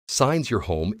Signs your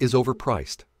home is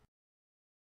overpriced.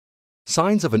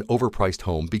 Signs of an overpriced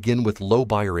home begin with low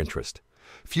buyer interest,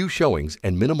 few showings,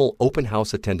 and minimal open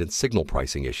house attendance signal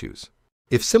pricing issues.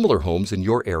 If similar homes in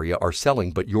your area are selling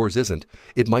but yours isn't,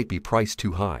 it might be priced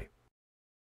too high.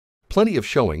 Plenty of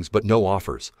showings but no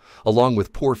offers, along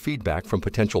with poor feedback from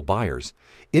potential buyers,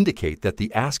 indicate that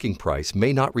the asking price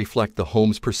may not reflect the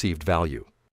home's perceived value.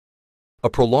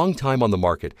 A prolonged time on the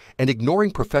market and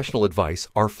ignoring professional advice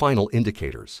are final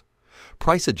indicators.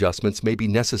 Price adjustments may be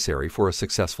necessary for a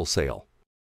successful sale.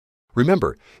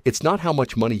 Remember, it's not how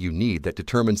much money you need that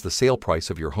determines the sale price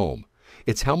of your home.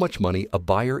 It's how much money a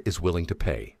buyer is willing to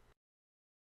pay.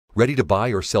 Ready to buy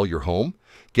or sell your home?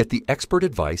 Get the expert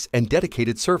advice and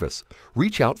dedicated service.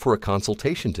 Reach out for a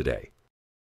consultation today.